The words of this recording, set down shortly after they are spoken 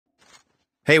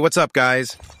Hey, what's up,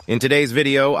 guys? In today's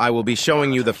video, I will be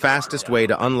showing you the fastest way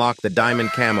to unlock the diamond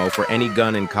camo for any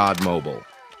gun in COD Mobile.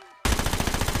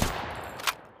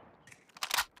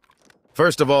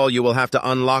 First of all, you will have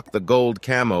to unlock the gold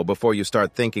camo before you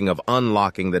start thinking of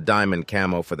unlocking the diamond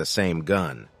camo for the same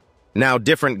gun. Now,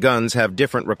 different guns have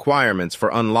different requirements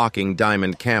for unlocking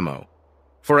diamond camo.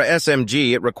 For a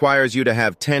SMG, it requires you to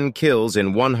have 10 kills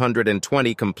in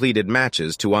 120 completed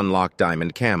matches to unlock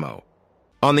diamond camo.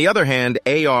 On the other hand,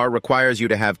 AR requires you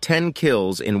to have 10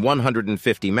 kills in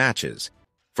 150 matches.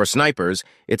 For snipers,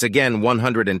 it's again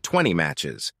 120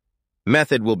 matches.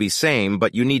 Method will be same,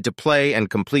 but you need to play and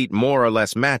complete more or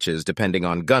less matches depending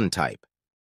on gun type.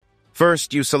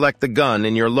 First, you select the gun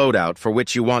in your loadout for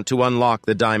which you want to unlock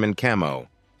the diamond camo.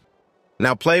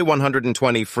 Now play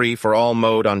 120 free-for-all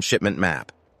mode on shipment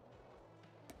map.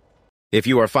 If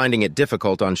you are finding it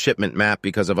difficult on shipment map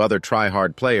because of other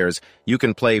try-hard players, you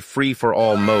can play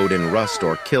free-for-all mode in Rust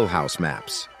or Kill House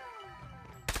maps.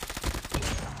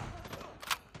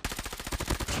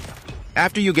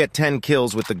 After you get 10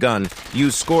 kills with the gun,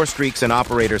 use score streaks and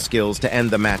operator skills to end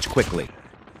the match quickly.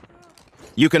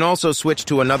 You can also switch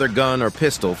to another gun or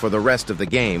pistol for the rest of the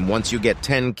game once you get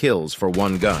 10 kills for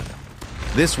one gun.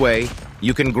 This way,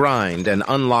 you can grind and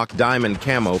unlock diamond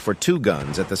camo for two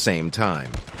guns at the same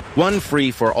time. One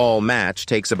free-for-all match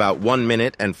takes about 1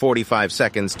 minute and 45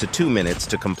 seconds to 2 minutes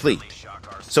to complete,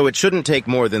 so it shouldn't take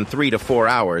more than 3 to 4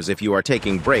 hours if you are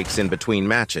taking breaks in between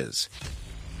matches.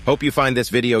 Hope you find this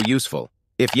video useful.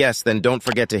 If yes, then don't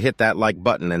forget to hit that like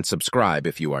button and subscribe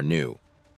if you are new.